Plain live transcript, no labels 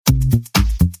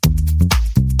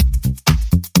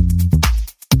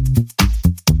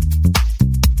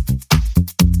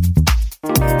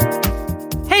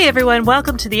everyone,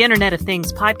 welcome to the Internet of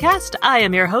Things podcast. I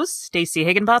am your host, Stacey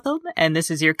Higginbotham, and this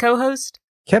is your co-host,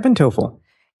 Kevin Toffel.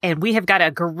 And we have got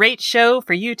a great show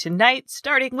for you tonight,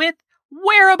 starting with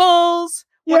wearables.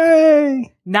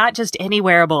 Yay! Not just any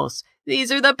wearables. These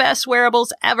are the best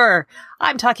wearables ever.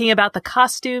 I'm talking about the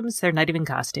costumes. They're not even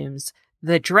costumes.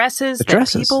 The dresses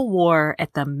that people wore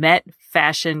at the Met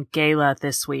Fashion Gala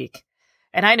this week.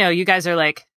 And I know you guys are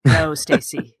like, no,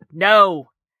 Stacey, no.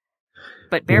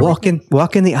 But bear with me.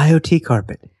 Walk in the IoT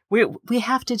carpet. We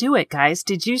have to do it, guys.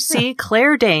 Did you see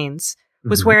Clare Danes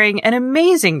was wearing an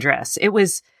amazing dress? It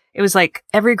was like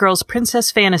every girl's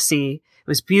princess fantasy. It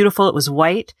was beautiful. It was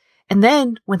white. And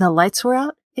then when the lights were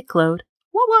out, it glowed.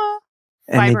 Wah-wah.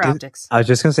 Fiber optics. I was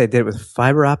just going to say, they did it with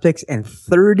fiber optics and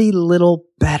 30 little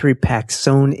battery packs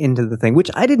sewn into the thing,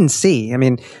 which I didn't see. I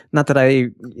mean, not that I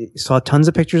saw tons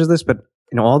of pictures of this, but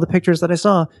in all the pictures that I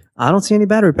saw, I don't see any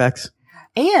battery packs.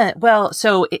 And,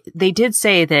 they did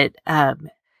say that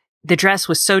the dress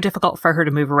was so difficult for her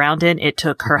to move around in, it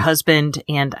took her husband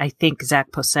and I think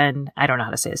Zach Posen, I don't know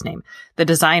how to say his name, the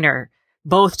designer,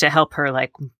 both to help her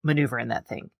like maneuver in that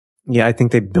thing. Yeah, I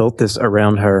think they built this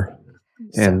around her.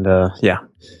 And, yeah.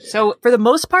 So for the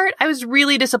most part, I was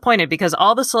really disappointed because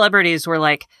all the celebrities were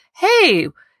like, hey,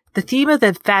 the theme of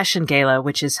the fashion gala,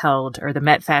 which is held, or the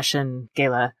Met Fashion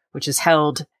Gala, which is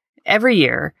held every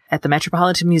year at the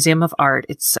Metropolitan Museum of Art.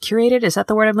 It's curated, is that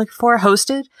the word I'm looking for?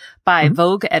 Hosted by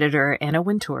Vogue editor Anna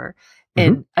Wintour.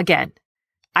 And again,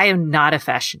 I am not a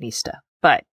fashionista,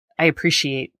 but I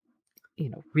appreciate,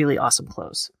 really awesome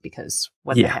clothes because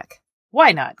what the heck?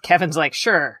 Why not? Kevin's like,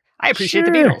 sure, I appreciate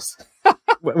the Beatles.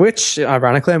 Which,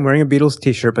 ironically, I'm wearing a Beatles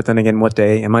t-shirt, but then again, what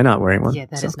day am I not wearing one? Yeah,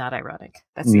 that is not ironic.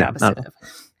 That's the opposite of.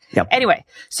 Yep. Anyway,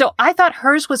 so I thought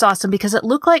hers was awesome because it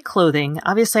looked like clothing.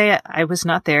 Obviously, I was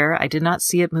not there. I did not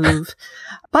see it move.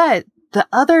 But the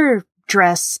other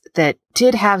dress that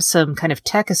did have some kind of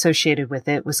tech associated with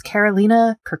it was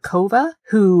Karolina Kurkova,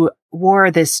 who wore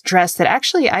this dress that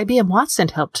actually IBM Watson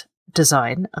helped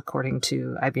design, according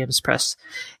to IBM's press.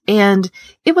 And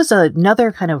it was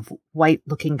another kind of white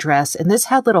looking dress. And this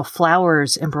had little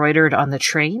flowers embroidered on the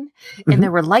train and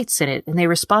there were lights in it. And they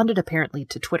responded apparently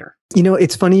to Twitter.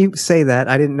 It's funny you say that.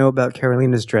 I didn't know about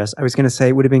Karolina's dress. I was going to say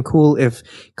it would have been cool if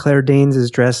Clare Danes'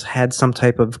 dress had some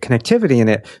type of connectivity in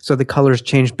it. So the colors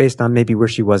changed based on maybe where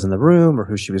she was in the room or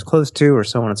who she was close to or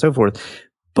so on and so forth.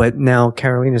 But now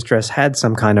Karolina's dress had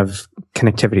some kind of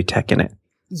connectivity tech in it.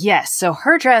 Yes. So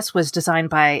her dress was designed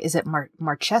by, is it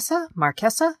Marchesa?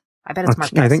 I bet it's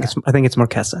Marchesa. I think it's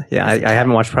Marchesa. Yeah. I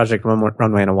haven't watched Project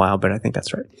Runway in a while, but I think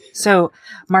that's right. So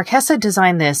Marchesa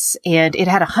designed this and it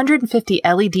had 150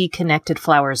 LED connected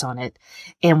flowers on it.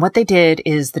 And what they did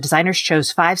is the designers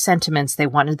chose 5 sentiments they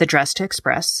wanted the dress to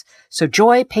express. So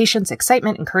joy, patience,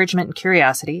 excitement, encouragement, and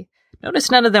curiosity.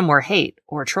 Notice none of them were hate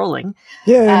or trolling.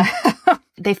 Yeah.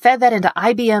 They fed that into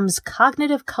IBM's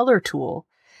cognitive color tool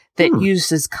that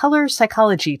uses color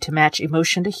psychology to match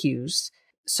emotion to hues.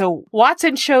 So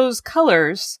Watson chose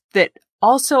colors that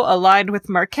also aligned with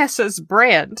Marchesa's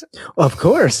brand. Of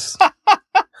course.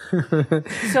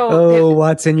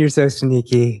 Watson, you're so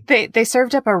sneaky. They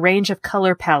served up a range of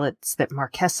color palettes that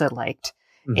Marchesa liked.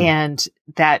 And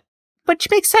that,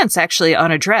 which makes sense actually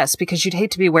on a dress because you'd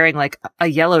hate to be wearing like a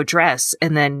yellow dress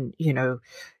and then,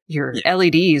 your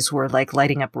LEDs were like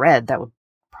lighting up red. That would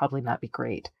probably not be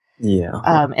great. Yeah.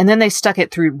 And then they stuck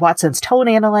it through Watson's Tone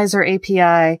Analyzer API.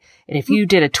 And if you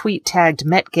did a tweet tagged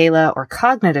Met Gala or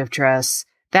cognitive dress,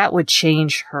 that would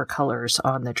change her colors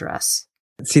on the dress.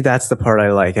 See, that's the part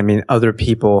I like. I mean, other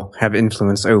people have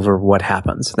influence over what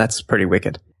happens. That's pretty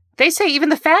wicked. They say even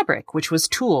the fabric, which was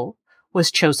tulle, was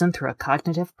chosen through a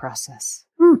cognitive process.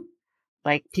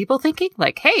 Like people thinking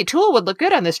like, hey, tulle would look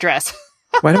good on this dress.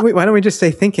 Why don't we just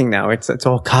say thinking now? It's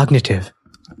all cognitive.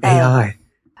 AI.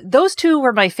 Those 2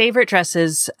 were my favorite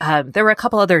dresses. There were a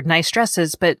couple other nice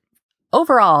dresses, but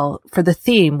overall, for the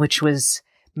theme, which was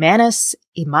Manus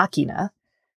e Machina,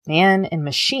 man and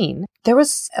machine, there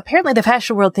was apparently the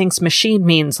fashion world thinks machine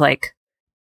means like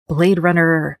Blade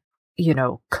Runner,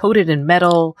 coated in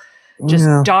metal, just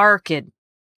dark and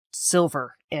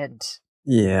silver and.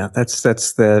 Yeah, that's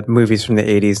the movies from the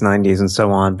 80s, 90s, and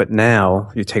so on. But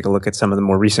now, you take a look at some of the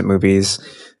more recent movies,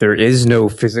 there is no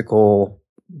physical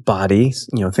body,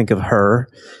 think of Her,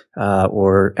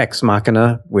 or Ex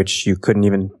Machina, which you couldn't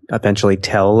even eventually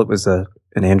tell it was an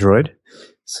android.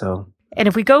 So. And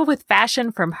if we go with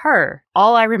fashion from Her,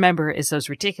 all I remember is those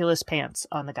ridiculous pants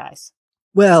on the guys.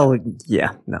 Well,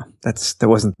 yeah, no, that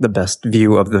wasn't the best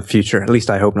view of the future. At least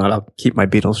I hope not. I'll keep my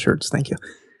Beatles shirts. Thank you.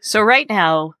 So right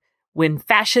now, when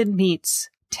fashion meets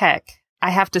tech, I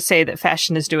have to say that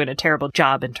fashion is doing a terrible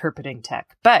job interpreting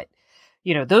tech. But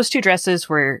those two dresses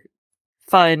were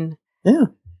fun. Yeah.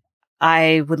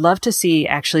 I would love to see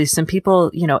actually some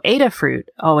people, Adafruit,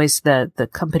 always the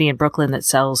company in Brooklyn that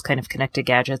sells kind of connected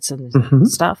gadgets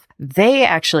and stuff. They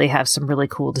actually have some really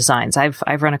cool designs.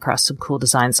 I've run across some cool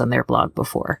designs on their blog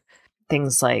before.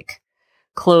 Things like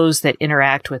clothes that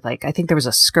interact with, like, I think there was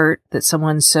a skirt that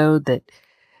someone sewed that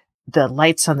the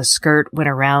lights on the skirt went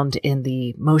around in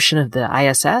the motion of the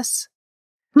ISS,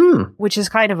 which is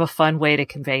kind of a fun way to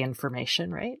convey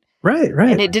information, right? Right.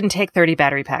 And it didn't take 30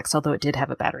 battery packs, although it did have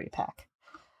a battery pack.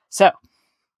 So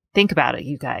think about it,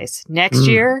 you guys. Next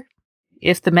year,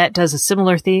 if the Met does a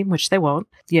similar theme, which they won't,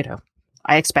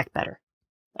 I expect better.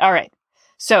 All right.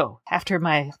 So after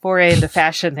my foray into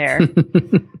fashion there,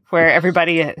 where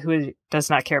everybody who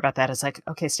does not care about that is like,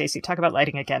 okay, Stacey, talk about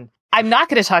lighting again. I'm not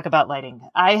going to talk about lighting.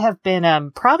 I have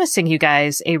been promising you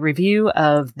guys a review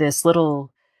of this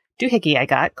little doohickey I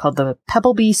got called the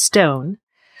Pebblebee Stone,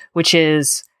 which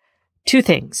is two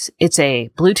things. It's a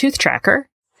Bluetooth tracker,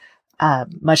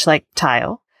 much like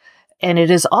Tile, and it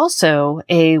is also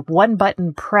a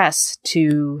one-button press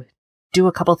to do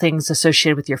a couple things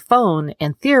associated with your phone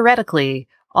and theoretically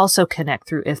also connect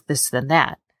through if this, then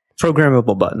that.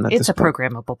 Programmable button. It's a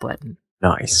programmable button.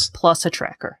 Nice. Plus a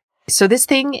tracker. So this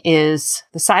thing is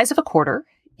the size of a quarter.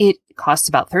 It costs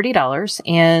about $30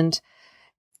 and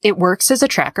it works as a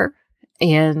tracker.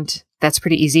 And that's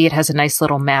pretty easy. It has a nice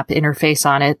little map interface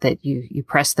on it that you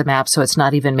press the map. So it's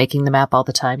not even making the map all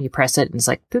the time. You press it and it's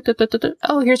like,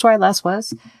 oh, here's where I last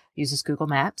was. Uses Google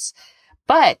Maps.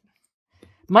 But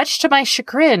much to my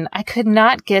chagrin, I could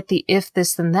not get the if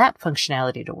this then that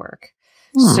functionality to work.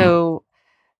 So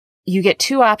you get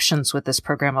two options with this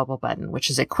programmable button, which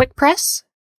is a quick press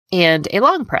and a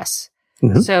long press.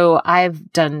 So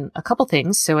I've done a couple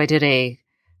things. So I did a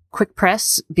quick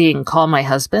press being call my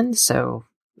husband. So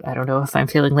I don't know if I'm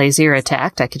feeling lazy or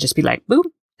attacked. I could just be like, boom,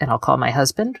 and I'll call my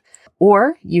husband.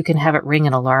 Or you can have it ring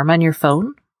an alarm on your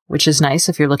phone, which is nice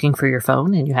if you're looking for your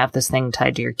phone and you have this thing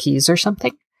tied to your keys or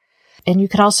something. And you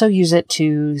can also use it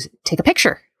to take a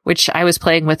picture, which I was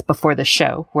playing with before the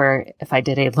show, where if I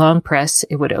did a long press,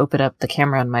 it would open up the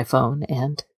camera on my phone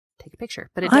and take a picture.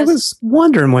 But I was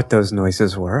wondering what those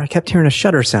noises were. I kept hearing a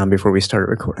shutter sound before we started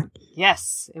recording.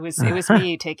 Yes, it was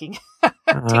me taking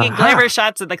glamour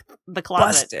shots of the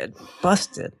closet.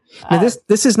 Busted. Now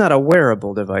this is not a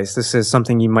wearable device. This is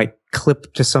something you might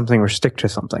clip to something or stick to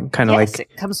something. Kind of like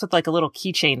it comes with like a little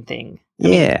keychain thing.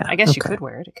 I guess you could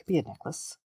wear it. It could be a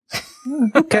necklace.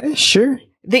 Okay, sure.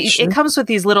 It comes with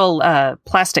these little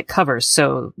plastic covers.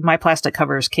 So my plastic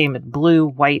covers came in blue,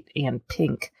 white, and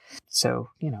pink. So,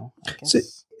 I guess. So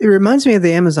it reminds me of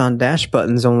the Amazon Dash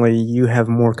buttons, only you have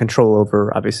more control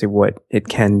over, obviously, what it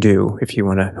can do. If you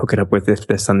want to hook it up with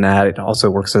this and that, it also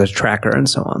works as a tracker and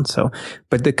so on. So,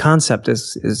 but the concept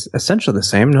is essentially the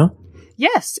same, no?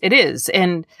 Yes, it is.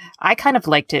 And I kind of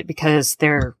liked it because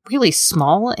they're really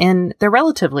small and they're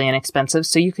relatively inexpensive.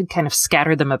 So you could kind of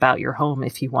scatter them about your home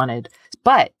if you wanted.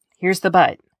 But here's the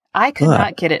but. I could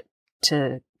not get it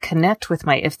to connect with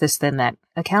my if this then that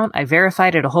account. I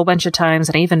verified it a whole bunch of times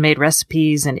and I even made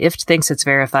recipes and if thinks it's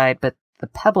verified, but the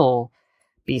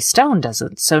Pebblebee Stone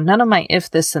doesn't. So none of my if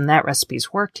this and that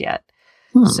recipes worked yet.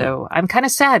 So I'm kind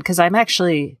of sad because I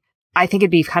think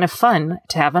it'd be kind of fun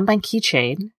to have on my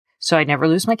keychain. So I never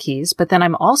lose my keys, but then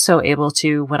I'm also able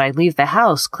to, when I leave the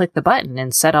house, click the button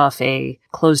and set off a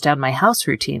close down my house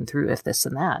routine through if this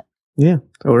and that. Yeah.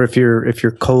 Or if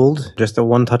you're cold, just a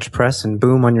one touch press and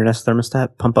boom on your Nest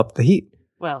thermostat, pump up the heat.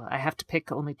 Well, I have to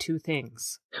pick only two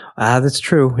things. That's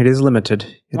true. It is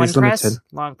limited. One press,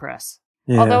 long press.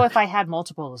 Yeah. Although if I had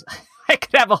multiples, I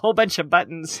could have a whole bunch of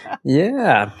buttons.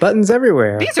 Yeah, buttons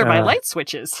everywhere. These are my light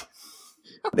switches.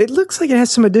 It looks like it has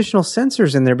some additional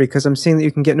sensors in there because I'm seeing that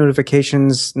you can get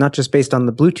notifications not just based on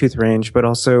the Bluetooth range, but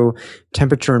also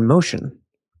temperature and motion.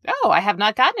 Oh, I have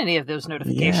not gotten any of those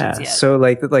notifications yet. So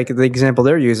like the example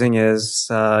they're using is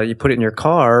you put it in your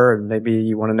car and maybe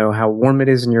you want to know how warm it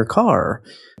is in your car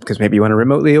because maybe you want to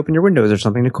remotely open your windows or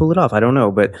something to cool it off. I don't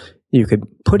know, but you could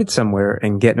put it somewhere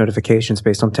and get notifications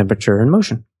based on temperature and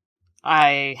motion.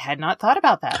 I had not thought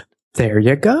about that. There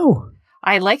you go.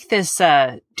 I like this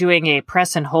doing a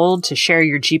press and hold to share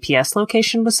your GPS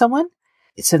location with someone.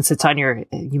 Since it's on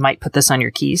you might put this on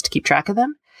your keys to keep track of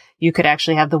them. You could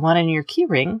actually have the one in your key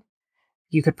ring.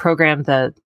 You could program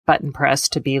the button press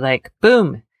to be like,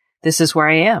 boom, this is where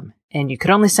I am. And you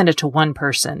could only send it to one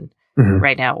person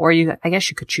right now. Or I guess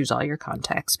you could choose all your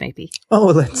contacts maybe. Oh,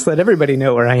 let's let everybody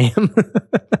know where I am.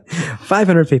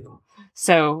 500 people.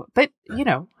 So, but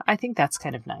I think that's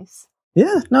kind of nice.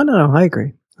 Yeah, no. I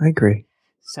agree.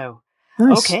 So,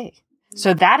 nice. Okay.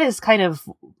 So that is kind of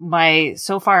my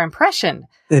so far impression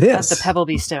of the Pebble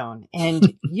Bee Stone.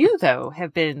 And you, though,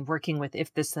 have been working with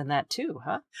If This Then That too,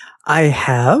 huh? I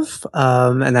have,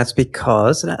 and that's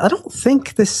because I don't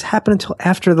think this happened until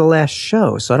after the last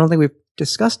show, so I don't think we've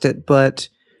discussed it, but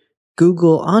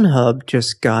Google OnHub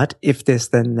just got If This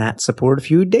Then That support a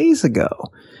few days ago,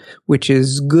 which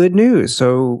is good news.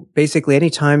 So basically,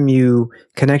 anytime you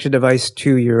connect a device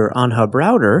to your OnHub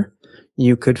router,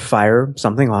 you could fire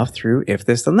something off through If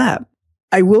This Then That.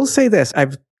 I will say this.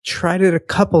 I've tried it a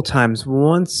couple times,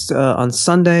 once on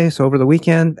Sunday, so over the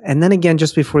weekend, and then again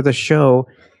just before the show.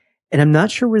 And I'm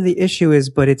not sure where the issue is,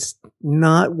 but it's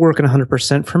not working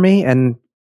 100% for me. And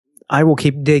I will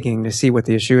keep digging to see what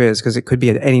the issue is, because it could be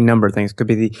any number of things. It could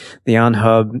be the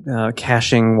OnHub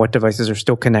caching what devices are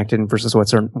still connected versus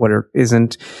what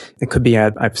isn't. It could be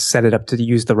I've set it up to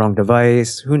use the wrong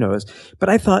device. Who knows? But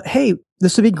I thought, hey,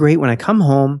 this would be great when I come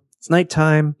home. It's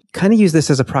nighttime. Kind of use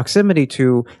this as a proximity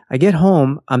to, I get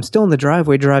home, I'm still in the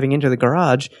driveway driving into the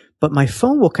garage, but my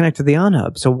phone will connect to the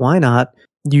OnHub. So why not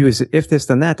use If This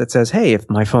Then That says, hey, if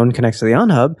my phone connects to the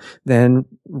OnHub, then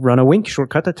run a Wink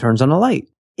shortcut that turns on a light.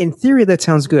 In theory, that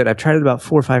sounds good. I've tried it about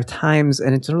 4 or 5 times,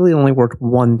 and it's really only worked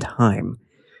one time.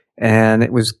 And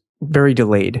it was very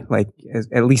delayed, like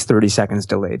at least 30 seconds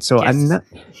delayed. So yes. I'm not,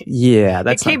 yeah,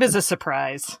 that's it came as a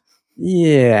surprise.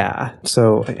 Yeah.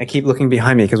 So I keep looking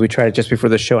behind me because we tried it just before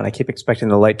the show, and I keep expecting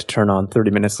the light to turn on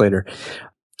 30 minutes later.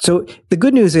 So the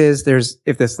good news is there's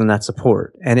If This Then That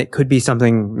support, and it could be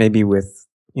something maybe with,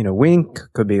 Wink,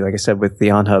 could be, like I said, with the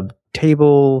OnHub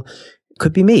table.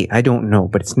 Could be me. I don't know,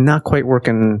 but it's not quite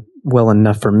working well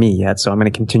enough for me yet. So I'm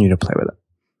going to continue to play with it.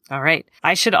 All right.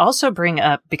 I should also bring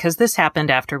up, because this happened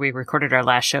after we recorded our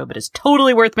last show, but it's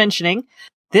totally worth mentioning.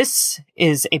 This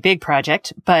is a big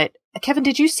project, but Kevin,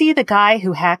 did you see the guy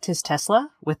who hacked his Tesla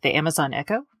with the Amazon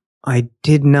Echo? I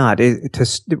did not.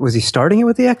 Was he starting it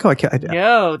with the Echo?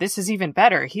 No, this is even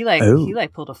better. He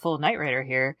pulled a full Knight Rider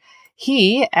here.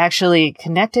 He actually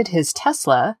connected his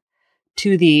Tesla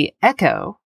to the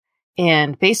Echo.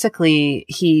 And basically,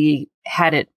 he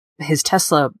had his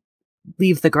Tesla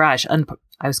leave the garage.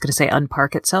 I was going to say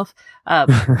unpark itself.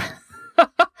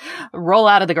 Roll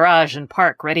out of the garage and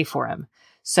park ready for him.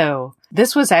 So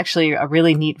this was actually a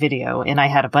really neat video. And I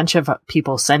had a bunch of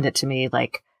people send it to me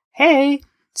like, hey.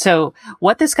 So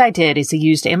what this guy did is he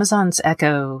used Amazon's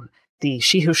Echo, the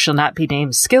She Who Shall Not Be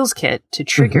Named skills kit to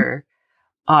trigger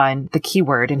on the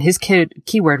keyword, and his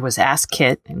keyword was Ask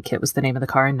Kit, and Kit was the name of the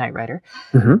car in Knight Rider,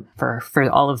 for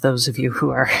all of those of you who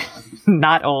are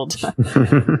not old.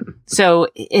 So,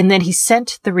 and then he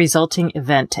sent the resulting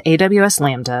event to AWS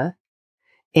Lambda,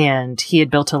 and he had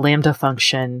built a Lambda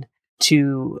function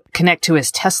to connect to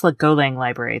his Tesla Golang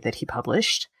library that he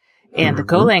published, and the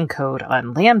Golang code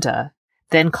on Lambda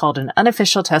then called an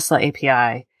unofficial Tesla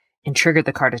API and triggered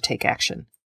the car to take action.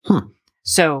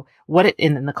 So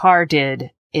and then the car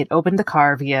did, it opened the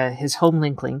car via his home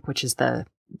link, which is the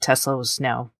Teslas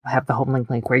now have the home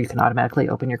link where you can automatically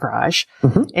open your garage.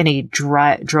 And he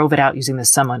drove it out using the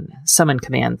summon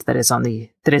command that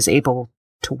is able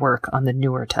to work on the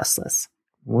newer Teslas.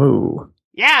 Whoa.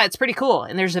 Yeah, it's pretty cool.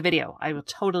 And there's a video. I will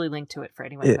totally link to it for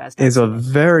anyone who has. It is a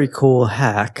very cool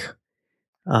hack.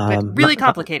 But really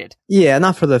complicated. Yeah,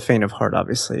 not for the faint of heart,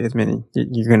 obviously. I mean,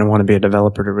 you're going to want to be a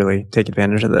developer to really take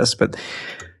advantage of this, but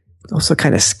also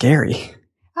kind of scary.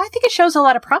 I think it shows a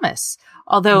lot of promise.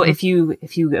 Although if you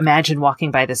imagine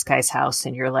walking by this guy's house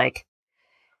and you're like,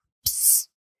 psst,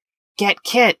 get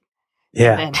Kit.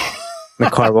 Yeah. Then the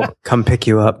car will come pick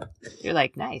you up. You're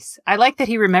like, nice. I like that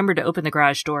he remembered to open the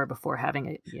garage door before having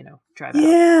it, drive out.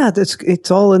 Yeah,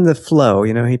 it's all in the flow.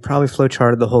 He probably flow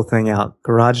charted the whole thing out.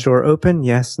 Garage door open?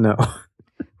 Yes, no.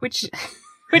 Which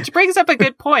brings up a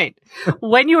good point.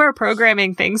 When you are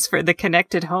programming things for the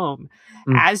connected home,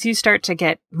 as you start to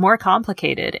get more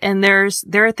complicated, and there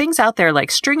are things out there like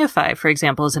Stringify, for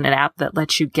example, is an app that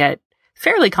lets you get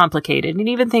fairly complicated, and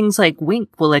even things like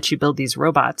Wink will let you build these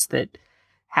robots that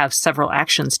have several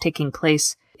actions taking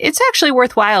place. It's actually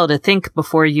worthwhile to think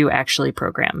before you actually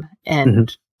program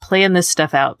and plan this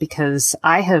stuff out, because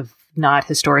I have not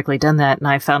historically done that, and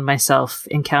I found myself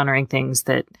encountering things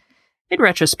that, in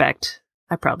retrospect,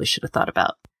 I probably should have thought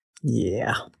about.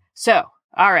 Yeah. So,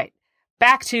 all right.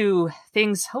 Back to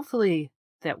things, hopefully,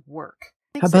 that work.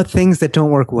 How about things that don't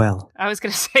work well? I was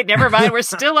going to say, never mind. We're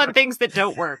still on things that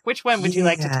don't work. Which one would you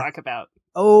like to talk about?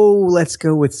 Oh, let's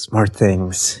go with smart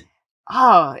things.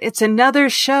 Oh, it's another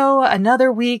show,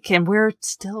 another week, and we're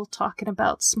still talking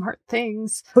about smart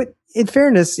things. But in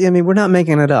fairness, I mean, we're not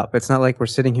making it up. It's not like we're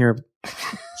sitting here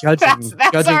judging.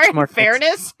 That's judging our smart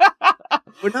fairness.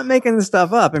 We're not making this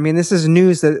stuff up. I mean, this is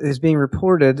news that is being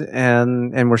reported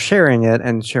and we're sharing it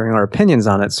and sharing our opinions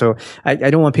on it. So I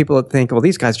don't want people to think, well,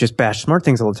 these guys just bash smart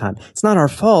things all the time. It's not our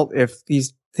fault if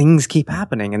these things keep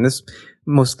happening. And this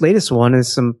most latest one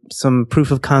is some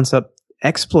proof of concept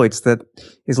exploits that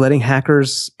is letting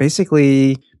hackers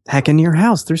basically hack into your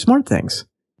house through smart things.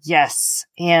 Yes.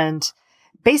 And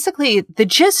basically the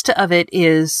gist of it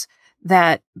is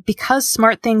that because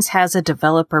SmartThings has a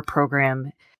developer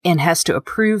program and has to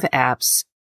approve apps,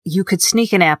 you could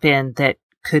sneak an app in that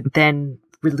could then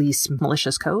release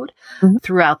malicious code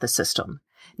throughout the system.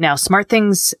 Now,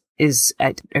 SmartThings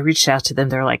I reached out to them.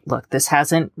 They're like, look, this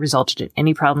hasn't resulted in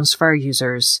any problems for our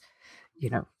users,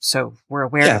 so we're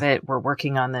aware of it. We're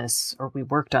working on this, or we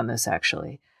worked on this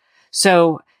actually.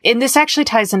 So, and this actually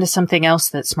ties into something else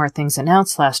that SmartThings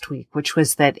announced last week, which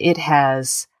was that it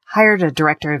has hired a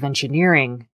director of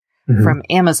engineering from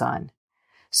Amazon.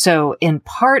 So in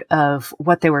part of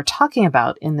what they were talking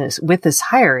about with this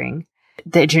hiring,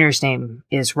 the engineer's name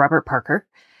is Robert Parker.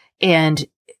 And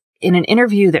in an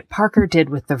interview that Parker did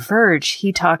with The Verge,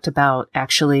 he talked about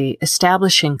actually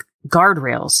establishing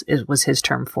guardrails, was his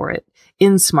term for it,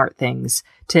 in SmartThings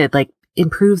to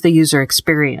improve the user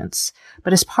experience.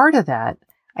 But as part of that,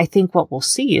 I think what we'll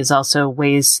see is also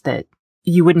ways that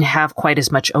you wouldn't have quite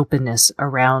as much openness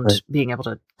around being able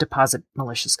to deposit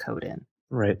malicious code in.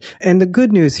 Right. And the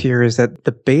good news here is that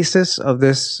the basis of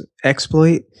this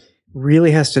exploit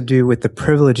really has to do with the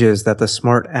privileges that the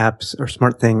smart apps or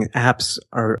SmartThing apps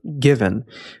are given.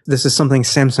 This is something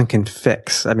Samsung can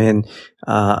fix. I mean,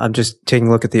 I'm just taking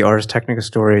a look at the Ars Technica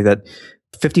story that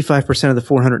 55% of the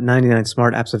 499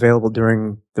 smart apps available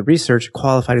during the research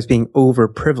qualified as being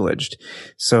overprivileged.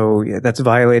 So that's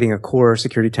violating a core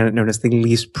security tenet known as the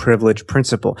least privilege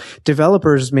principle.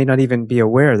 Developers may not even be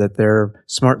aware that their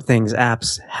SmartThings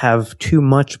apps have too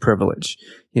much privilege.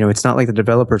 It's not like the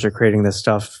developers are creating this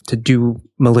stuff to do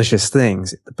malicious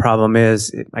things. The problem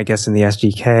is, I guess, in the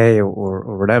SDK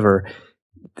or whatever,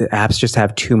 the apps just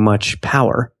have too much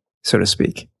power, so to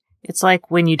speak. It's like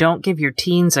when you don't give your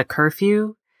teens a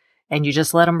curfew and you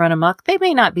just let them run amok. They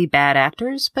may not be bad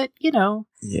actors, but,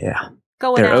 Yeah.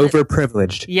 They're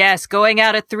overprivileged. Yes, going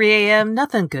out at 3 a.m.,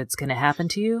 nothing good's going to happen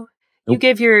to you. Nope. You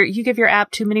give your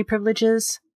app too many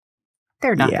privileges,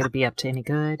 they're not going to be up to any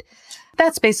good.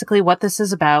 That's basically what this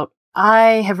is about.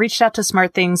 I have reached out to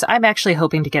SmartThings. I'm actually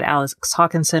hoping to get Alex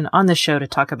Hawkinson on the show to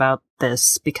talk about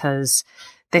this because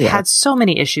they've had so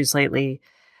many issues lately.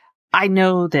 I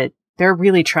know that they're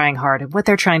really trying hard, and what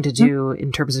they're trying to do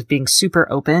in terms of being super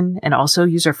open and also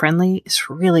user-friendly is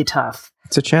really tough.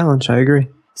 It's a challenge. I agree.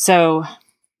 So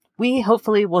we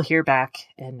hopefully will hear back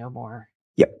and know more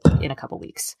in a couple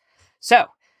weeks. So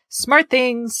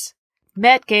SmartThings,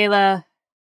 Met Gala,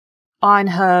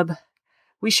 OpenHAB.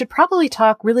 We should probably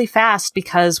talk really fast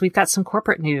because we've got some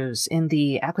corporate news in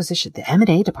the acquisition, the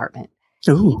M&A department.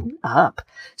 Heating up.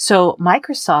 So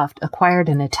Microsoft acquired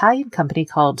an Italian company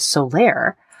called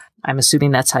Solaire. I'm assuming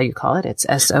that's how you call it. It's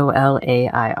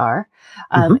Solair.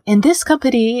 And this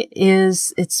company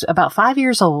it's about 5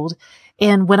 years old.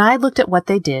 And when I looked at what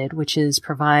they did, which is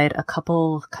provide a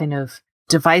couple kind of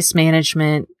device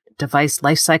management, device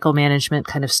lifecycle management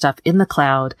kind of stuff in the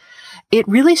cloud, it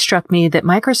really struck me that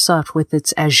Microsoft with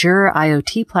its Azure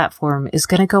IoT platform is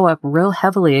going to go up real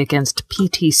heavily against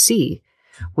PTC,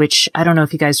 which I don't know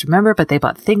if you guys remember, but they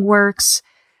bought ThingWorx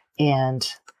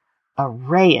and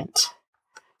Arrayant.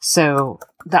 So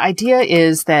the idea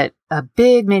is that a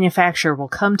big manufacturer will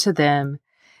come to them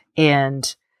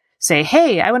and say,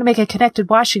 hey, I want to make a connected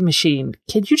washing machine.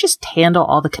 Can you just handle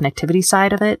all the connectivity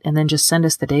side of it and then just send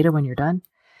us the data when you're done?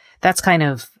 That's kind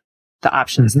of the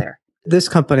options there. This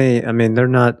company, I mean,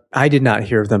 I did not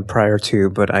hear of them prior to,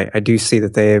 but I do see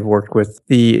that they have worked with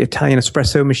the Italian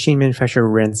espresso machine manufacturer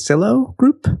Rancillo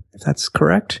Group, if that's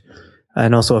correct,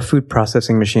 and also a food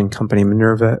processing machine company,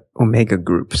 Minerva Omega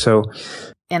Group.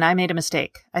 And I made a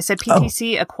mistake. I said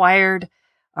PTC acquired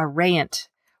Arrayant,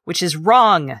 which is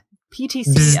wrong.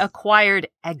 PTC acquired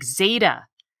Exada.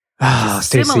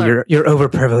 Stacey, you're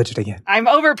overprivileged again. I'm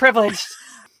overprivileged.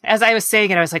 As I was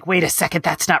saying it, I was like, wait a second,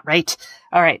 that's not right.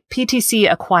 All right.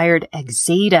 PTC acquired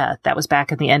Exada. That was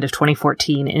back at the end of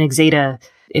 2014. And Exada,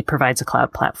 it provides a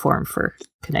cloud platform for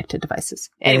connected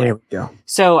devices. Anyway, there we go.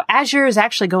 So Azure is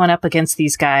actually going up against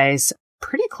these guys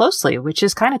pretty closely, which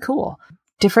is kind of cool.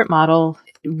 Different model,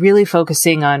 really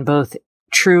focusing on both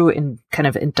true and kind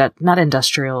of not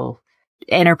industrial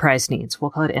enterprise needs. We'll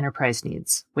call it enterprise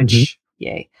needs, which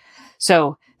yay.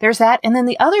 So there's that. And then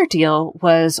the other deal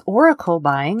was Oracle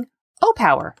buying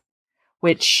OPower,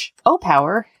 which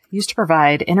OPower used to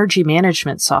provide energy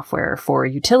management software for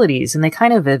utilities. And they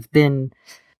kind of have been,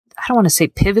 I don't want to say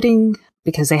pivoting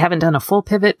because they haven't done a full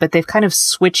pivot, but they've kind of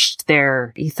switched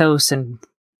their ethos and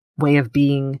way of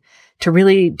being to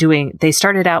really they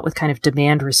started out with kind of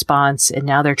demand response, and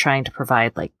now they're trying to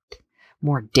provide like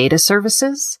more data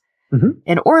services. Mm-hmm.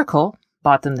 And Oracle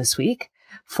bought them this week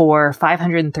for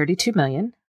 $532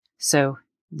 million. So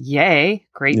yay,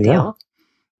 great deal.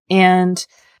 And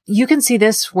you can see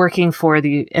this working for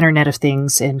the Internet of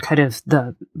Things and kind of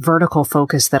the vertical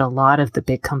focus that a lot of the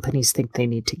big companies think they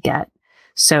need to get.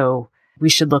 So we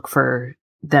should look for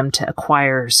them to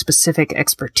acquire specific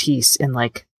expertise in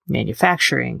like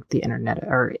manufacturing, the internet,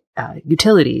 or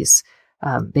utilities,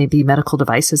 maybe medical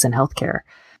devices and healthcare.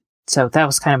 So that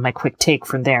was kind of my quick take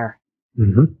from there.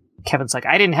 Mm-hmm. Kevin's like,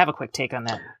 I didn't have a quick take on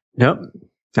that. Nope,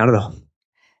 not at all.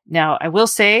 Now, I will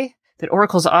say that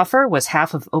Oracle's offer was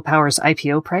half of OPower's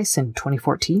IPO price in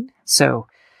 2014. So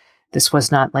this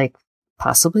was not like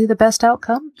possibly the best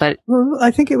outcome, but... Well,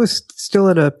 I think it was still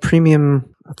at a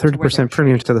premium, a 30%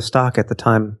 premium to the stock at the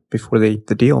time before the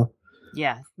deal.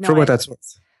 Yeah. No, for what that's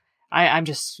worth. I'm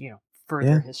just,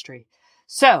 further history.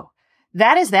 So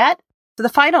that is that. So the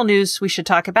final news we should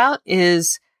talk about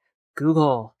is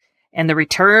Google and the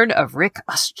return of Rick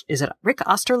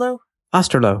Osterloh?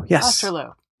 Osterloh, yes.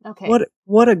 Osterloh. Okay.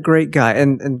 What a great guy.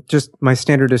 And just my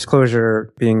standard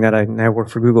disclosure being that I now work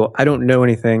for Google, I don't know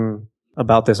anything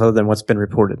about this other than what's been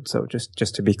reported. So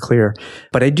just to be clear,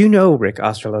 but I do know Rick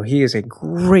Osterloh. He is a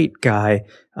great guy.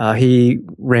 He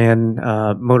ran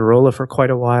Motorola for quite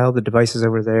a while, the devices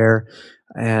over there.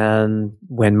 And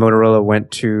when Motorola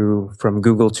went from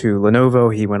Google to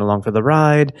Lenovo, he went along for the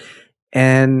ride.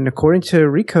 And according to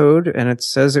Recode, and it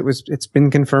says it's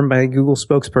been confirmed by a Google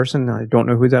spokesperson. I don't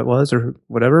know who that was or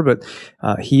whatever, but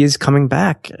he is coming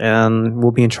back and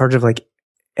will be in charge of like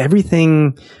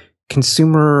everything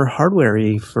consumer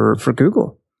hardware-y for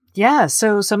Google. Yeah.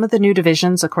 So some of the new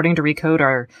divisions, according to Recode,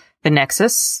 are the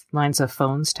Nexus, lines of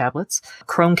phones, tablets,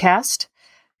 Chromecast,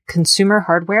 consumer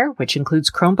hardware, which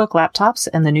includes Chromebook laptops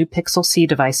and the new Pixel C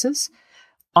devices,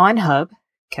 OnHub,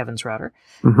 Kevin's router,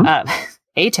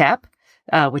 ATAP,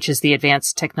 which is the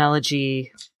Advanced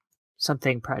Technology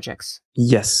something projects.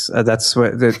 Yes, that's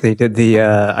what they did.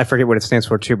 I forget what it stands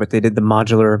for too, but they did the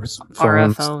modular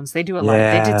phones. They do a lot.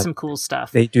 They did some cool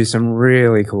stuff. They do some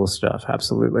really cool stuff.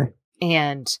 Absolutely.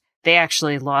 And they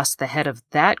actually lost the head of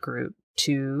that group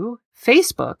to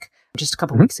Facebook just a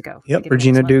couple weeks ago. Yep,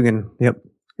 Regina Dugan. Yep.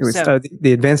 It was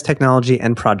the Advanced Technology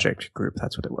and Project Group.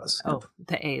 That's what it was. Oh,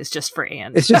 the A is just for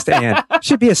and. It's just and. It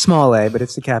should be a small a, but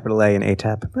it's the capital A in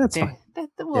ATAP. That's fine.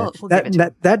 We'll give it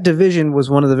to that division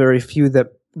was one of the very few that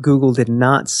Google did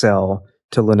not sell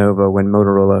to Lenovo when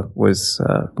Motorola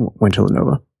went to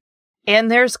Lenovo. And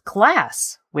there's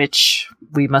Glass, which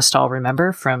we must all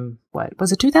remember from, what,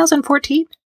 was it 2014?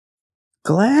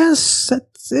 Glass?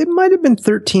 It might have been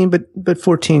 13, but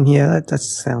 14, yeah, that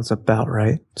sounds about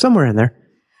right. Somewhere in there.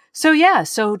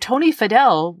 So Tony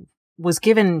Fadell was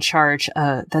given charge,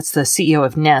 that's the CEO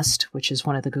of Nest, which is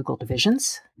one of the Google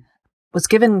divisions, was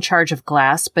given charge of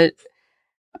Glass, but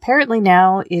apparently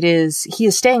now he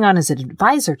is staying on as an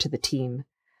advisor to the team,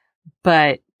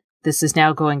 but this is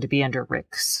now going to be under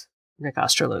Rick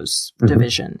Osterloh's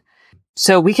division.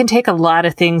 So we can take a lot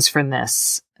of things from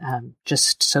this.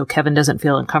 Just so Kevin doesn't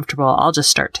feel uncomfortable, I'll just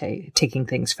start taking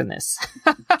things from this,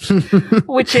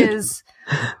 which is...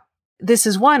 This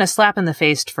is a slap in the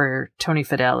face for Tony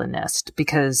Fadell and Nest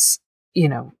because,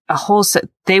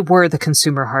 they were the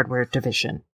consumer hardware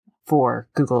division for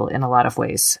Google in a lot of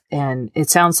ways. And it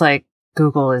sounds like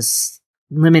Google is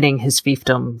limiting his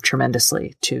fiefdom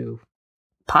tremendously to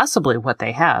possibly what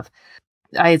they have.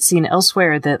 I had seen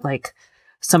elsewhere that like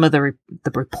some of the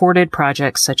reported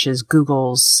projects such as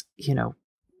Google's,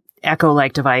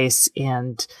 Echo-like device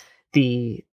and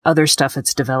the other stuff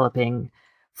it's developing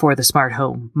for the smart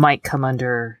home might come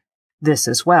under this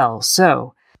as well.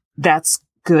 So that's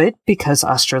good because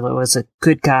Osterloh is a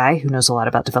good guy who knows a lot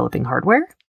about developing hardware.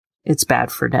 It's bad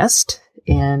for Nest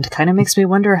and kind of makes me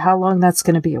wonder how long that's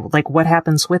going to be. Like what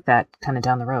happens with that kind of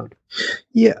down the road?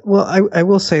 Yeah, well, I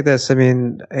will say this. I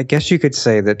mean, I guess you could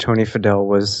say that Tony Fadell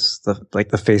was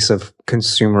the face of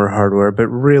consumer hardware, but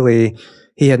really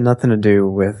he had nothing to do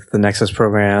with the Nexus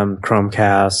program,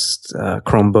 Chromecast,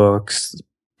 Chromebooks,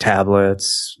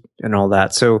 tablets and all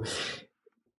that. So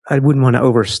I wouldn't want to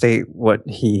overstate what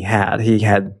he had. He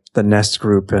had the Nest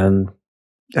group and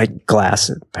Glass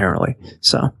apparently.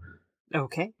 So.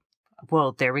 Okay.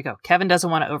 Well, there we go. Kevin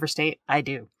doesn't want to overstate. I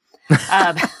do.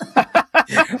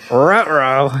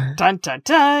 Ruh-roh. Dun, dun,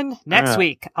 dun. Next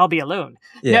week, I'll be alone.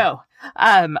 Yeah.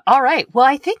 No. All right. Well,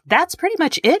 I think that's pretty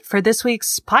much it for this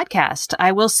week's podcast.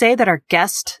 I will say that our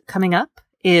guest coming up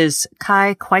is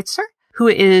Kai Kweitzer, who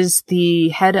is the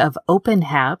head of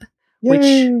OpenHAB,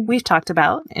 which we've talked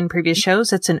about in previous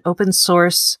shows. It's an open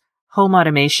source home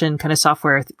automation kind of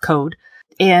software code.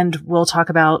 And we'll talk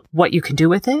about what you can do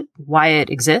with it, why it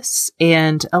exists,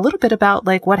 and a little bit about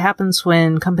like what happens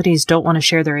when companies don't want to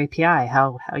share their API,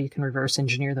 how you can reverse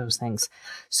engineer those things.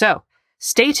 So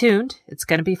stay tuned. It's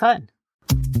going to be fun.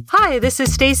 Hi, this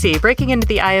is Stacy, breaking into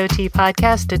the IoT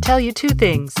podcast to tell you two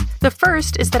things. The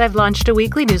first is that I've launched a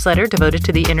weekly newsletter devoted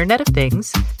to the Internet of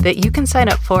Things that you can sign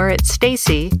up for at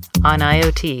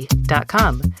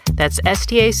staceyoniot.com. That's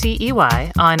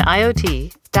STACEY on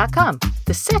IoT.com.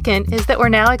 The second is that we're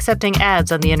now accepting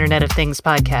ads on the Internet of Things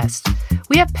podcast.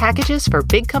 We have packages for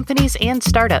big companies and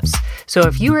startups. So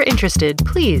if you are interested,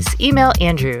 please email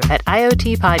Andrew at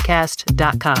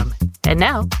IoTpodcast.com. And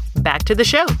now, back to the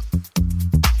show.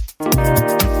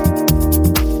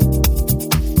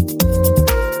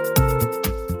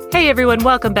 Hey everyone,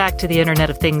 welcome back to the Internet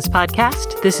of Things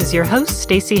podcast. This is your host,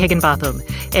 Stacey Higginbotham,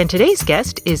 and today's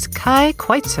guest is Kai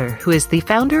Kweitzer, who is the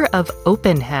founder of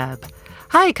OpenHAB.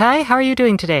 Hi Kai, how are you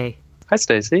doing today? Hi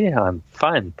Stacey, I'm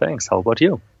fine, thanks. How about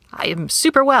you? I am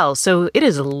super well. So it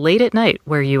is late at night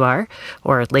where you are,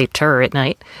 or later at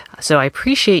night, so I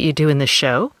appreciate you doing this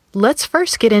show. Let's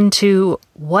first get into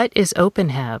what is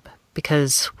OpenHAB,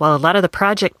 because while a lot of the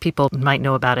project people might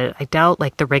know about it, I doubt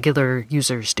like the regular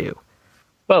users do.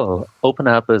 Well,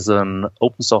 OpenHAB is an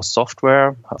open source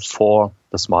software for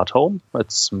the smart home.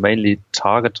 It's mainly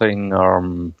targeting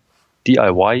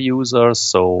DIY users,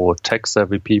 so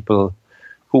tech-savvy people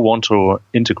who want to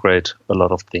integrate a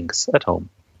lot of things at home.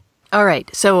 All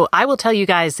right, so I will tell you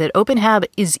guys that OpenHAB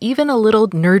is even a little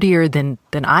nerdier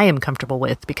than I am comfortable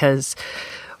with, because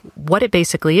what it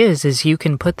basically is you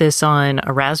can put this on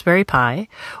a Raspberry Pi,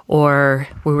 or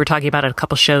we were talking about it a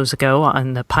couple shows ago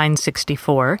on the Pine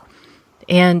 64.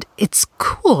 And it's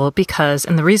cool because,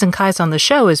 and the reason Kai's on the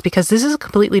show is because this is a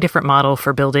completely different model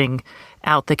for building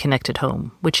out the connected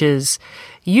home, which is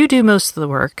you do most of the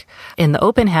work. And the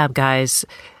OpenHAB guys,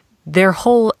 their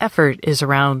whole effort is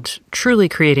around truly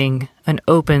creating an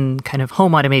open kind of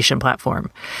home automation platform.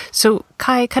 So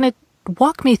Kai, kind of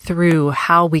walk me through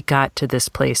how we got to this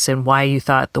place and why you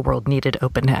thought the world needed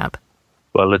OpenHAB.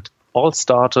 Well, it all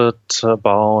started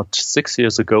about 6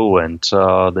 years ago, and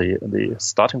the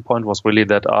starting point was really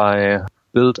that I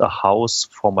built a house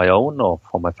for my own or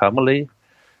for my family,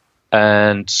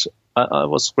 and I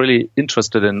was really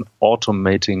interested in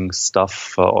automating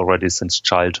stuff already since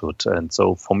childhood. And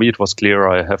so for me, it was clear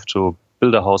I have to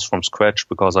build a house from scratch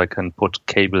because I can put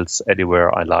cables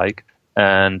anywhere I like.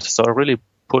 And so I really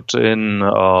put in,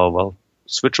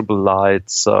 switchable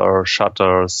lights,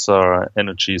 shutters,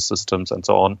 energy systems, and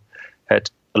so on.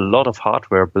 Had a lot of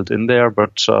hardware built in there,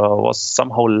 but was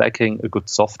somehow lacking a good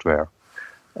software.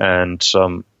 And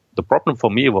the problem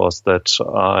for me was that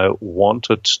I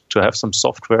wanted to have some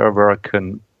software where I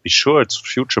can be sure it's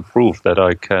future-proof, that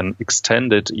I can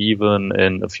extend it even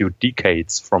in a few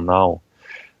decades from now.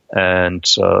 And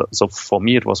so for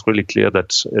me, it was really clear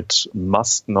that it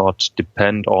must not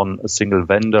depend on a single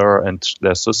vendor and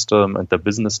their system and their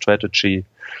business strategy,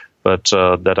 but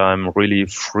that I'm really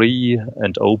free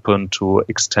and open to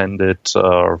extend it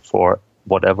for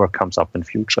whatever comes up in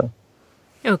future.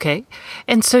 Okay.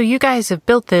 And so you guys have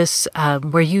built this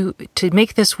to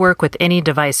make this work with any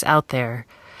device out there,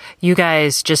 you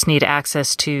guys just need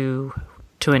access to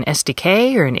an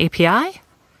SDK or an API?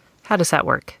 How does that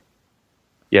work?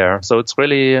 Yeah, so it's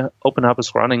really, OpenHAB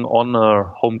is running on a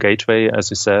home gateway,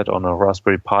 as you said, on a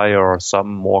Raspberry Pi or some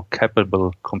more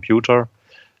capable computer.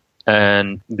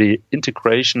 And the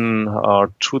integration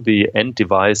to the end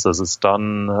devices is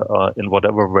done in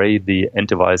whatever way the end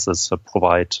devices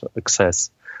provide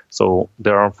access. So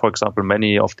there are, for example,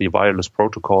 many of the wireless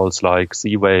protocols like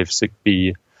Z-Wave,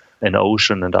 Zigbee, and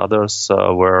Ocean and others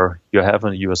where you have a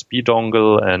USB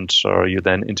dongle and you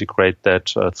then integrate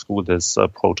that through this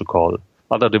protocol.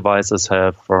 Other devices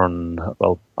have an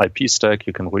IP stack.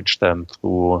 You can reach them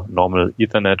through normal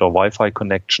Ethernet or Wi-Fi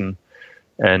connection.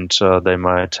 And they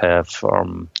might have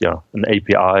an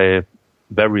API,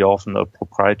 very often a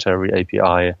proprietary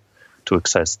API, to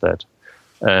access that.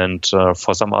 And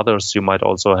for some others, you might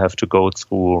also have to go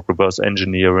through reverse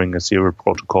engineering, a serial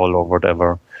protocol or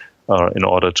whatever, in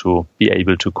order to be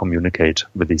able to communicate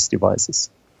with these devices.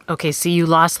 Okay, so you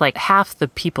lost like half the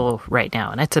people right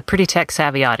now, and it's a pretty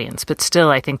tech-savvy audience, but still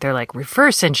I think they're like,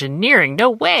 reverse engineering,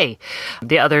 no way.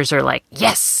 The others are like,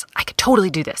 yes, I could totally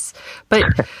do this. But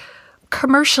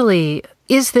commercially,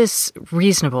 is this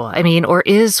reasonable? I mean, or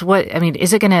is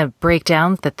it going to break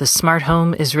down that the smart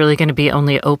home is really going to be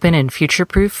only open and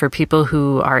future-proof for people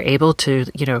who are able to,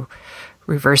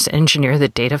 reverse engineer the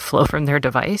data flow from their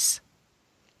device?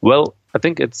 Well, I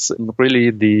think it's really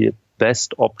the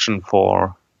best option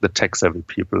for the tech-savvy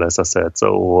people, as I said.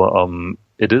 So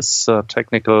it is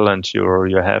technical, and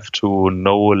you have to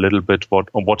know a little bit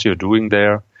what you're doing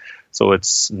there. So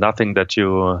it's nothing that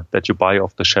you buy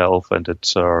off the shelf, and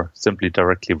it simply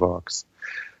directly works.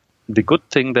 The good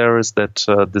thing there is that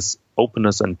this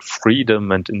openness and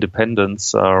freedom and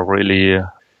independence really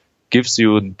gives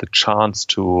you the chance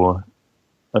to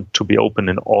be open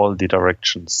in all the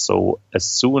directions. So as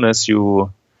soon as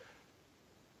you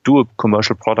do a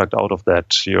commercial product out of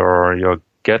that, you're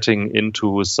getting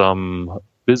into some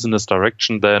business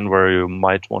direction then where you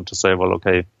might want to say, well,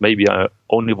 okay, maybe I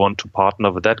only want to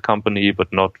partner with that company,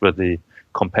 but not with the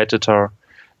competitor.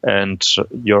 And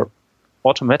you're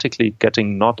automatically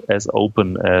getting not as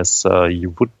open as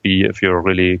you would be if you're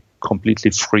really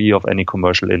completely free of any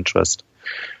commercial interest.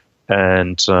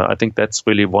 And I think that's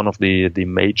really one of the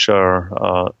major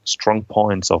strong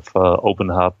points of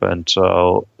OpenHAB,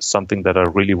 and something that I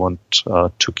really want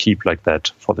to keep like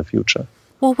that for the future.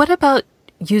 Well, what about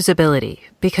usability?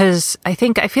 Because I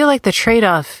feel like the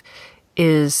trade-off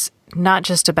is not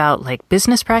just about like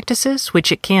business practices,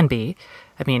 which it can be.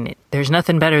 I mean, there's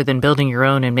nothing better than building your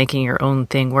own and making your own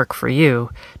thing work for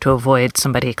you to avoid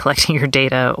somebody collecting your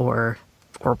data or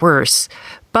worse.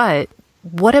 But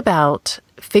what about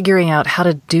figuring out how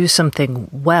to do something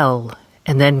well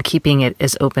and then keeping it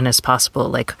as open as possible?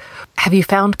 Like, have you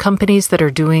found companies that are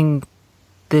doing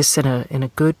this in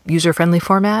a good user-friendly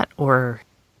format, or?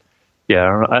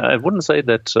 Yeah, I wouldn't say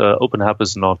that OpenHAB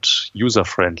is not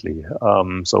user-friendly.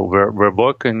 So we're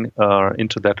working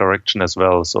into that direction as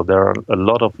well. So there are a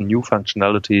lot of new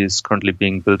functionalities currently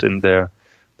being built in there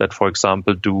that, for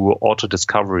example, do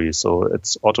auto-discovery. So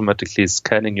it's automatically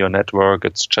scanning your network.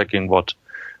 It's checking what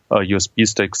USB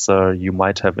sticks you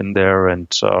might have in there, and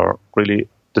really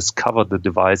discover the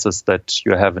devices that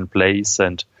you have in place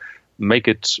and make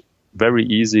it very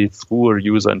easy through a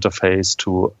user interface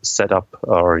to set up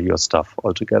your stuff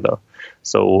altogether.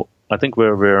 So I think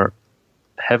we're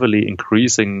heavily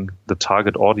increasing the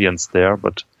target audience there,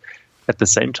 but at the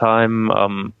same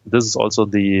time, this is also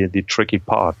the tricky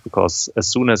part, because as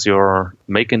soon as you're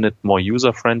making it more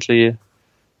user-friendly,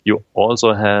 you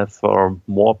also have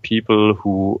more people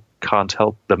who can't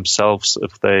help themselves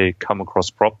if they come across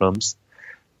problems.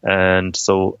 And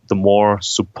so the more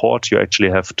support you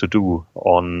actually have to do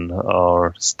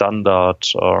on standard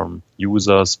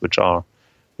users, which are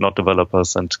not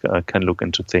developers and can look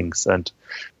into things. And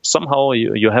somehow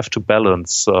you have to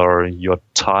balance your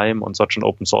time on such an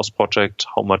open source project.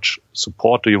 How much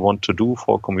support do you want to do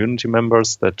for community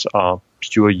members that are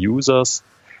pure users?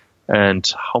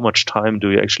 And how much time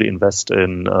do you actually invest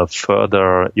in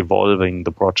further evolving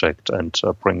the project and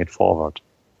bring it forward?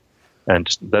 And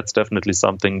that's definitely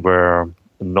something where a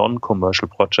non-commercial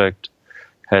project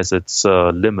has its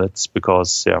limits,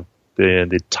 because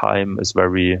the time is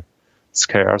very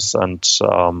scarce, and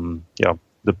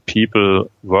the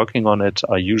people working on it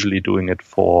are usually doing it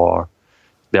for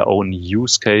their own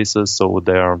use cases, so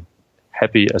they're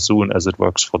happy as soon as it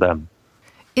works for them.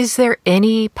 Is there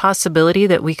any possibility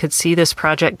that we could see this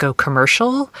project go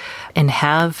commercial and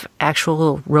have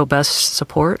actual robust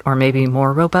support, or maybe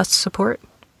more robust support?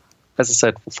 As I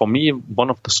said, for me, one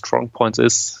of the strong points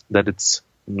is that it's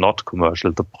not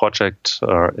commercial, the project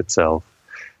itself.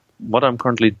 What I'm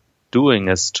currently doing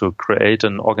is to create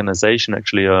an organization,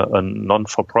 actually a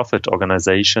non-for-profit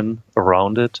organization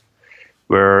around it,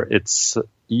 where it's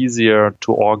easier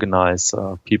to organize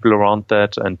people around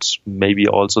that, and maybe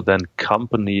also then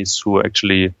companies who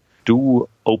actually do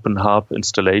OpenHAB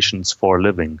installations for a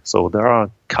living. So there are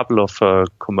a couple of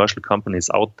commercial companies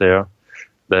out there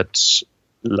that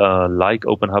like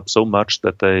OpenHAB so much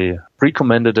that they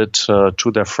recommended it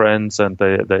to their friends, and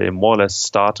they more or less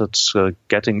started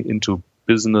getting into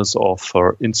business of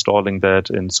installing that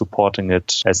and supporting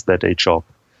it as their day job.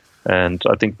 And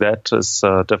I think that is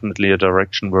definitely a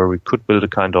direction where we could build a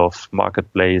kind of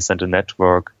marketplace and a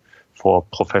network for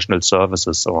professional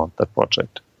services around that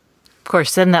project. Of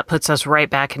course, then that puts us right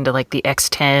back into like the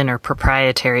X10 or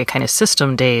proprietary kind of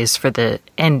system days for the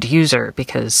end user,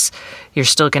 because you're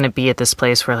still going to be at this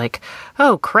place where like,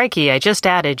 oh, crikey, I just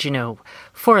added,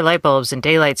 4 light bulbs and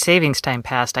daylight savings time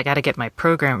passed. I got to get my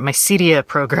CEDIA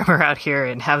programmer out here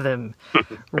and have them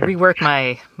rework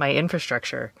my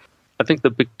infrastructure. I think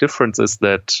the big difference is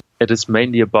that it is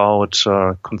mainly about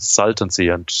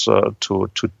consultancy and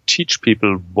to teach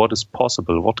people what is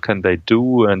possible, what can they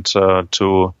do, and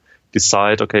to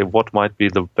decide, okay, what might be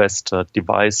the best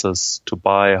devices to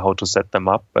buy, how to set them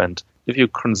up, and if you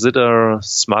consider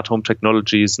smart home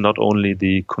technologies, not only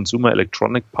the consumer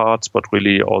electronic parts, but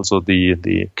really also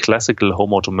the classical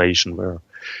home automation, where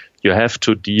you have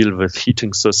to deal with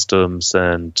heating systems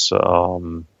and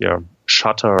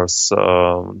shutters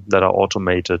that are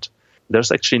automated.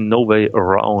 There's actually no way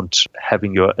around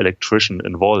having your electrician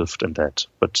involved in that.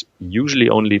 But usually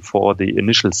only for the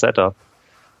initial setup,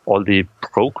 all the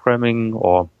programming,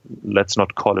 or let's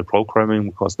not call it programming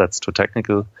because that's too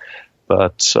technical,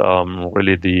 but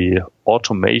really the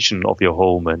automation of your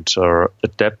home and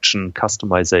adaptation,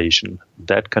 customization,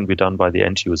 that can be done by the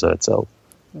end user itself.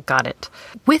 Got it.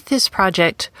 With this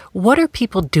project, what are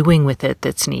people doing with it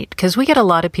that's neat? Because we get a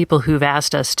lot of people who've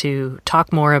asked us to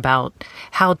talk more about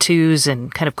how-tos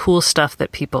and kind of cool stuff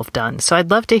that people have done. So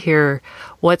I'd love to hear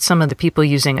what some of the people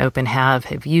using OpenHAB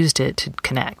have used it to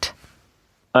connect.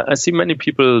 I see many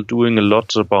people doing a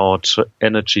lot about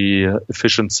energy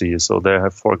efficiency. So they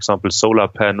have, for example, solar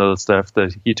panels, they have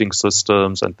the heating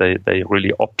systems, and they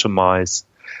really optimize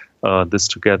this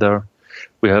together.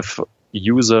 We have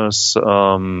users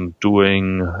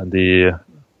doing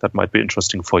that might be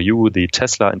interesting for you, the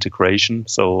Tesla integration.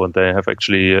 So they have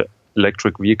actually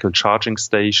electric vehicle charging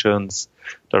stations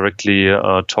directly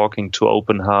talking to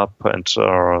OpenHAB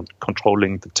and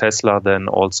controlling the Tesla then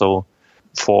also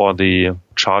for the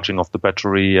charging of the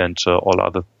battery and all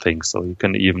other things. So you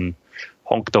can even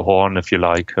honk the horn if you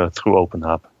like through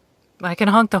OpenHAB. I can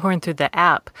honk the horn through the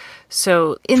app.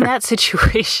 So in that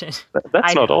situation...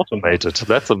 That's not automated.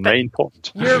 That's the main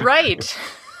point. You're right.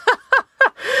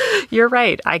 You're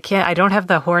right. I don't have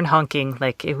the horn honking.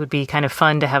 Like, it would be kind of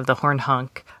fun to have the horn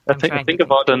honk. Think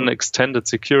about an extended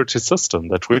security system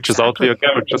that reaches out to your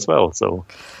garage as well. So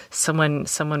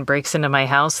someone breaks into my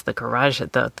house, the garage,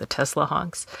 the Tesla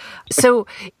honks. So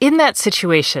in that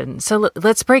situation, so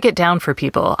let's break it down for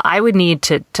people. I would need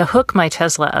to hook my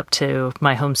Tesla up to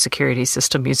my home security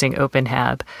system using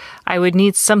OpenHAB. I would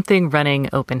need something running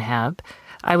OpenHAB.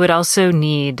 I would also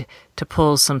need to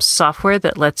pull some software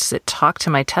that lets it talk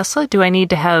to my Tesla. Do I need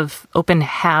to have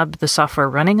OpenHAB, the software,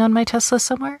 running on my Tesla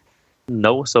somewhere?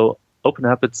 No. So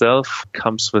OpenHAB itself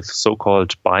comes with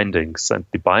so-called bindings, and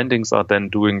the bindings are then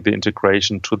doing the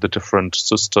integration to the different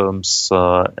systems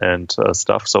and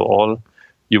stuff. So all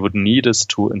you would need is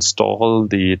to install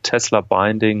the Tesla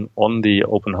binding on the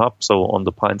OpenHAB, so on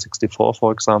the Pine 64,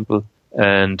 for example.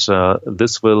 And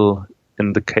this will,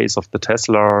 in the case of the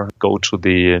Tesla, go to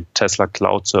the Tesla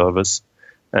cloud service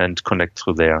and connect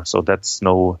through there. So that's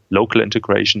no local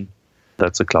integration.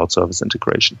 That's a cloud service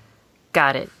integration.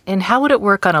 Got it. And how would it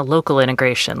work on a local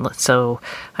integration? So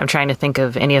I'm trying to think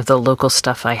of any of the local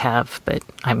stuff I have, but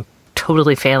I'm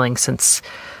totally failing since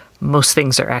most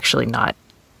things are actually not.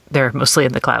 They're mostly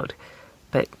in the cloud.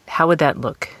 But how would that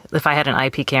look if I had an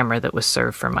IP camera that was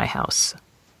served from my house,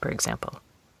 for example?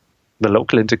 The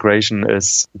local integration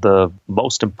is the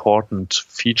most important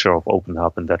feature of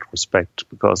OpenHAB in that respect,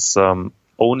 because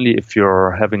only if you're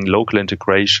having local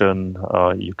integration,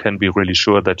 you can be really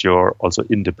sure that you're also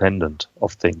independent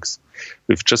of things.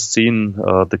 We've just seen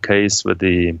the case with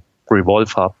the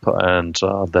Revolve Hub, and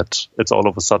that it's all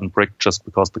of a sudden bricked just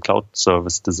because the cloud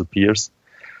service disappears.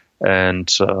 And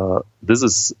this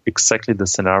is exactly the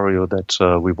scenario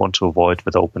that we want to avoid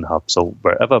with OpenHAB. So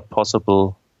wherever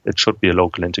possible, it should be a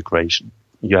local integration.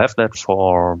 You have that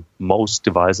for most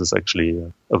devices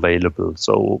actually available.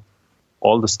 So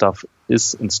all the stuff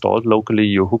is installed locally.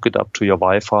 You hook it up to your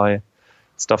Wi-Fi.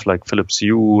 Stuff like Philips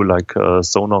Hue, like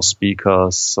Sonos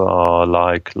speakers,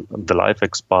 like the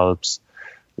LiveX bulbs,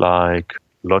 like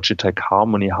Logitech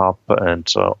Harmony Hub,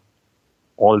 and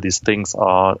all these things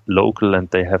are local and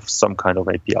they have some kind of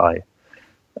API.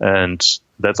 And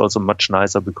that's also much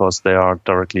nicer because they are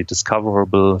directly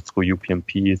discoverable through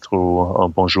UPnP, through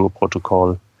Bonjour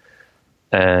protocol.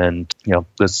 And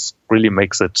this really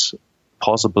makes it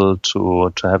possible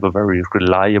to have a very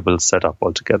reliable setup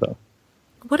altogether.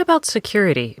 What about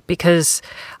security? Because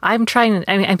I'm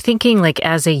thinking like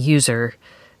as a user,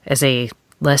 as a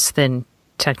less than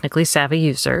technically savvy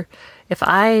user, if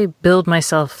I build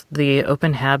myself the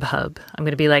OpenHAB hub, I'm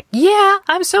going to be like, yeah,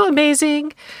 I'm so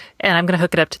amazing. And I'm going to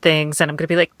hook it up to things and I'm going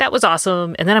to be like, that was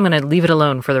awesome. And then I'm going to leave it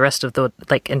alone for the rest of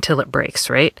until it breaks,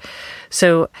 right?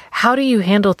 So how do you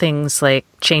handle things like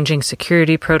changing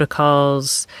security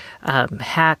protocols,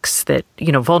 hacks that,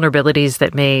 vulnerabilities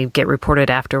that may get reported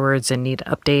afterwards and need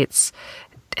updates?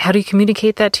 How do you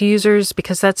communicate that to users?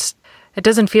 Because it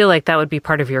doesn't feel like that would be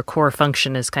part of your core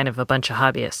function as kind of a bunch of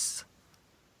hobbyists.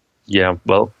 Yeah,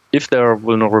 well, if there are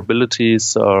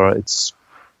vulnerabilities, it's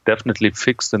definitely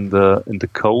fixed in the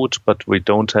code, but we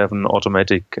don't have an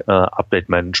automatic update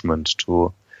management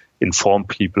to inform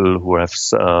people who have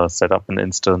set up an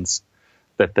instance.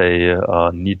 that they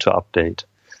need to update.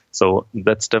 So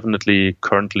that's definitely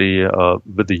currently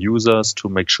with the users to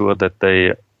make sure that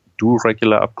they do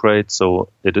regular upgrades. So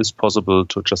it is possible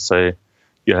to just say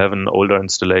you have an older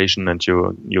installation and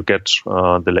you get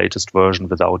the latest version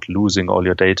without losing all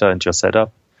your data and your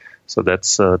setup. So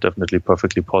that's definitely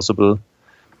perfectly possible.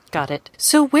 Got it.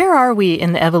 So where are we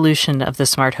in the evolution of the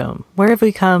smart home? Where have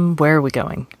we come? Where are we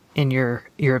going, in your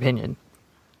opinion?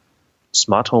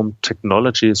 Smart home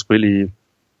technology is really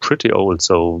pretty old.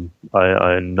 So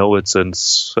I know it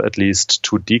since at least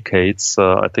 2 decades.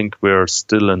 I think we're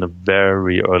still in a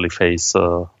very early phase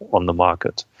on the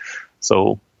market.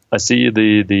 So I see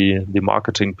the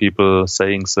marketing people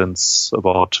saying since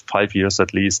about 5 years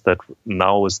at least that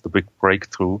now is the big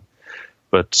breakthrough.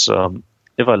 But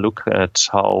if I look at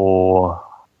how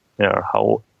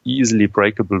easily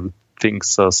breakable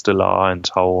things still are and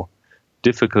how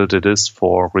difficult it is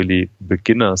for really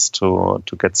beginners to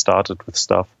get started with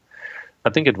stuff,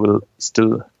 I think it will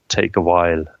still take a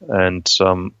while. And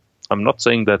I'm not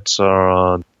saying that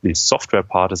the software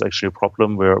part is actually a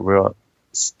problem. We're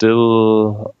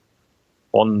still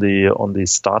on the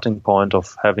starting point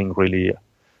of having really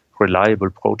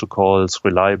reliable protocols,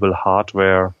 reliable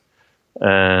hardware,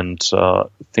 and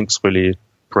things really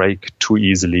break too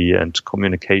easily and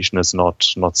communication is not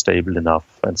stable enough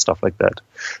and stuff like that.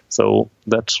 So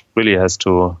that really has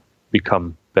to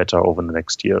become better over the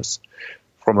next years.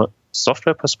 From a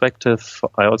software perspective,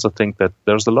 I also think that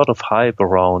there's a lot of hype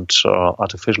around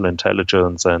artificial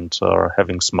intelligence and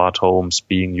having smart homes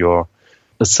being your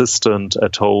assistant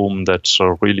at home that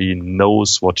really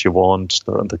knows what you want.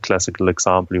 The classical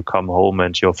example, you come home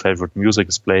and your favorite music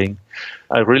is playing.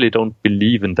 I really don't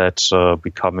believe in that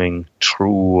becoming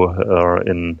true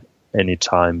in any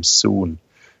time soon,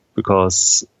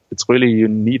 because it's really, you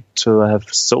need to have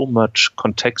so much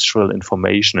contextual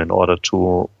information in order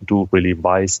to do really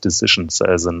wise decisions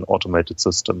as an automated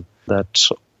system, that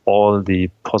all the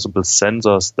possible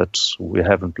sensors that we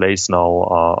have in place now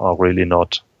are really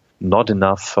not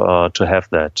enough to have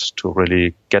that, to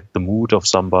really get the mood of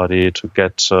somebody, to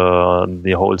get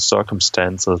the whole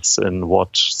circumstances in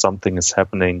what something is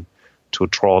happening, to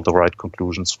draw the right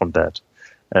conclusions from that.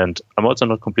 And I'm also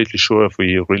not completely sure if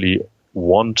we really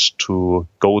want to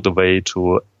go the way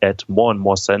to add more and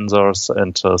more sensors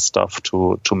and stuff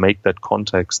to make that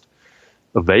context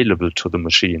available to the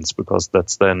machines, because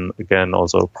that's then again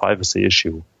also a privacy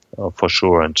issue for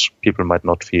sure, and people might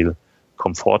not feel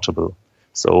comfortable.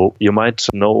 So you might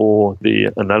know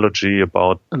the analogy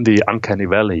about the uncanny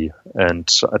valley, and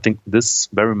I think this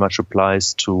very much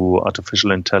applies to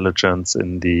artificial intelligence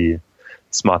in the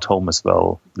smart home as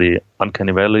well. The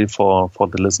uncanny valley, for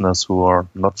the listeners who are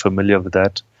not familiar with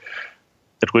that,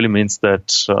 it really means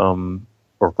that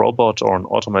a robot or an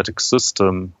automatic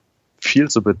system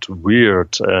feels a bit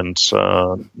weird and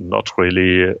not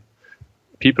really,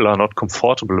 people are not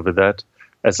comfortable with that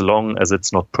as long as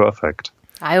it's not perfect.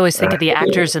 I always think of the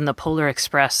actors in the Polar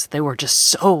Express. They were just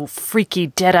so freaky,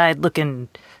 dead-eyed looking.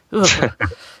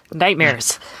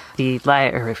 Nightmares. It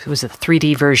was a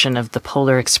 3D version of the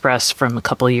Polar Express from a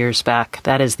couple years back.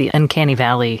 That is the uncanny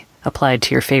valley applied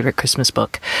to your favorite Christmas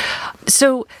book.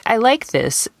 So I like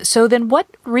this. So then what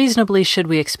reasonably should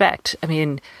we expect? I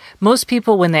mean, most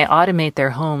people, when they automate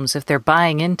their homes, if they're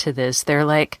buying into this, they're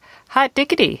like, hot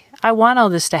diggity, I want all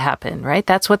this to happen, right?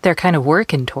 That's what they're kind of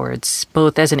working towards,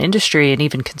 both as an industry and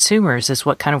even consumers, is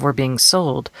what kind of we're being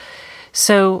sold.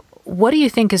 So what do you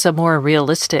think is a more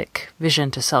realistic vision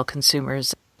to sell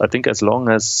consumers? I think as long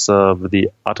as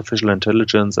the artificial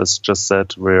intelligence, as just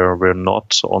said, we're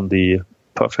not on the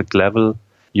perfect level,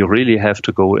 you really have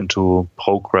to go into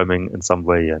programming in some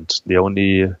way. And the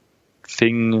only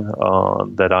thing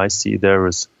that I see there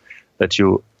is that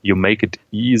you make it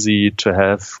easy to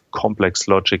have complex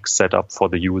logic set up for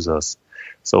the users.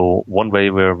 So one way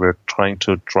where we're trying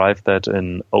to drive that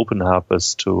in OpenHAB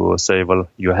is to say, well,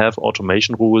 you have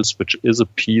automation rules, which is a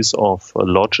piece of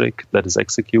logic that is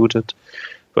executed,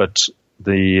 but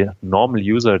the normal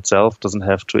user itself doesn't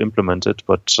have to implement it,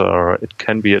 but it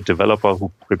can be a developer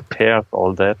who prepares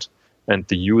all that, and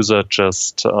the user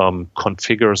just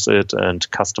configures it and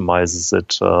customizes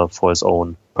it for his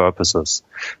own purposes.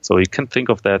 So you can think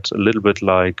of that a little bit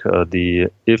like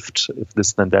the if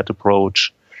this then that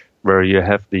approach, where you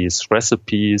have these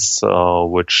recipes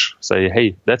which say,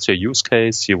 hey, that's your use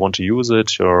case, you want to use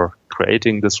it, you're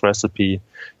creating this recipe,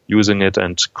 using it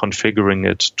and configuring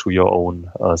it to your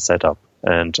own setup.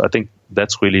 And I think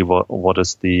that's really what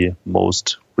is the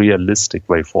most realistic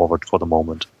way forward for the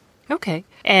moment. Okay.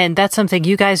 And that's something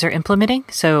you guys are implementing?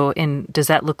 So does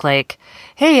that look like,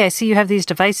 hey, I see you have these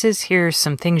devices, here's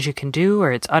some things you can do,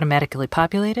 or it's automatically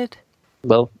populated?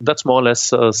 Well, that's more or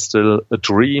less still a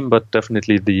dream, but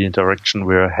definitely the direction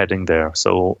we're heading there.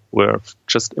 So we've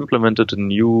just implemented a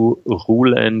new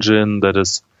rule engine that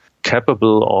is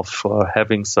capable of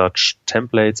having such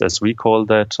templates, as we call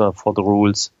that, for the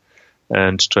rules,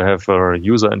 and to have a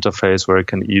user interface where it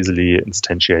can easily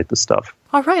instantiate the stuff.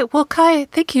 All right. Well, Kai,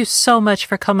 thank you so much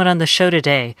for coming on the show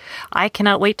today. I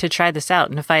cannot wait to try this out.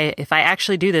 And if I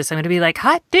actually do this, I'm going to be like,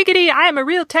 hot diggity, I am a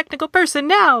real technical person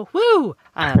now. Woo!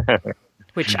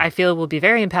 Which I feel will be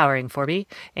very empowering for me,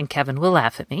 and Kevin will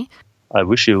laugh at me. I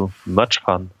wish you much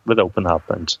fun with OpenHAB,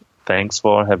 and thanks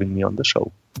for having me on the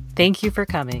show. Thank you for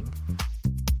coming.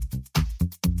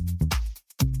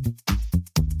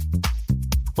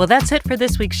 Well, that's it for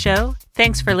this week's show.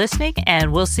 Thanks for listening,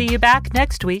 and we'll see you back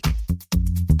next week.